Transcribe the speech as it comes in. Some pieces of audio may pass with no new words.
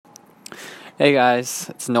Hey guys,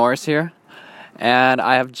 it's Norris here, and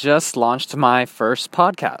I have just launched my first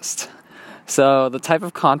podcast. So the type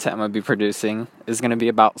of content I'm going to be producing is going to be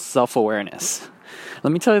about self-awareness.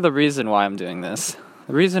 Let me tell you the reason why I'm doing this.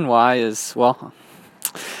 The reason why is,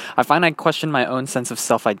 I find I question my own sense of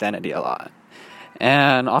self-identity a lot.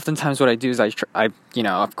 And oftentimes what I do is I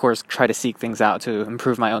of course, try to seek things out to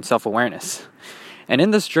improve my own self-awareness. And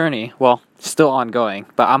in this journey, still ongoing,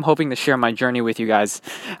 but I'm hoping to share my journey with you guys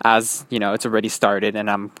as, it's already started and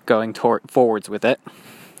I'm going forwards with it,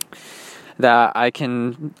 that I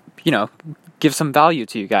can, give some value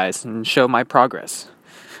to you guys and show my progress.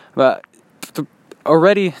 But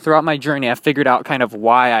already throughout my journey, I've figured out kind of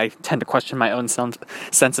why I tend to question my own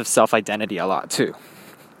sense of self-identity a lot too.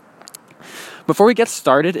 Before we get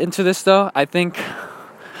started into this though, I think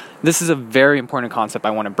this is a very important concept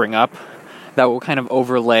I want to bring up that will kind of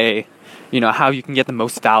overlay, how you can get the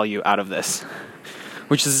most value out of this.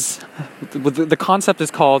 Which is, the concept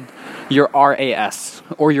is called your RAS,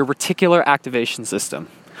 or your reticular activation system,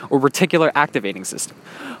 or reticular activating system.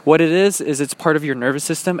 What it is it's part of your nervous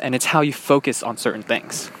system, and it's how you focus on certain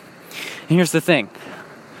things. And here's the thing.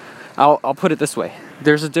 I'll put it this way.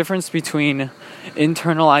 There's a difference between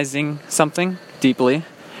internalizing something deeply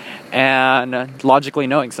and logically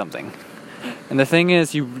knowing something. And the thing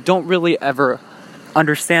is, you don't really ever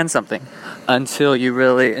understand something until you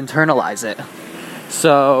really internalize it.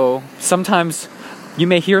 So sometimes you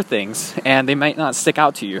may hear things and they might not stick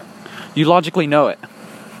out to you. You logically know it.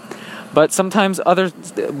 But sometimes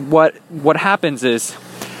what happens is,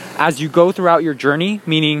 as you go throughout your journey,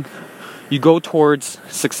 meaning you go towards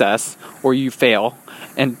success or you fail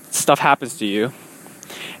and stuff happens to you,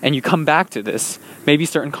 and you come back to this, maybe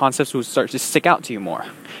certain concepts will start to stick out to you more.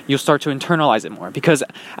 You'll start to internalize it more. Because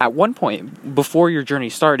at one point, before your journey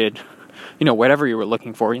started, whatever you were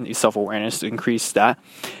looking for, self-awareness to increase that,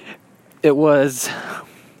 it was,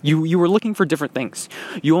 you were looking for different things.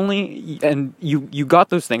 You got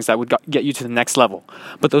those things that would get you to the next level.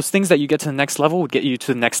 But those things that you get to the next level would get you to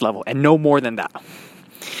the next level, and no more than that.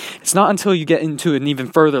 It's not until you get into an even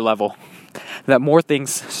further level that more things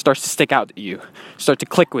start to stick out to you, start to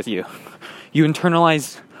click with you. You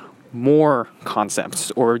internalize more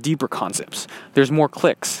concepts or deeper concepts. There's more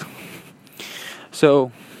clicks.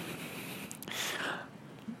 So,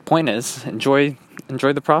 point is, enjoy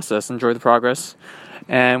the process, enjoy the progress.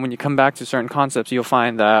 And when you come back to certain concepts, you'll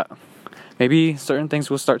find that maybe certain things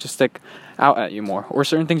will start to stick out at you more, or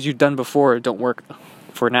certain things you've done before don't work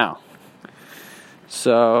for now.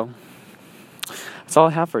 So, that's all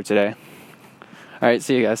I have for today. All right,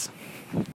 see you guys.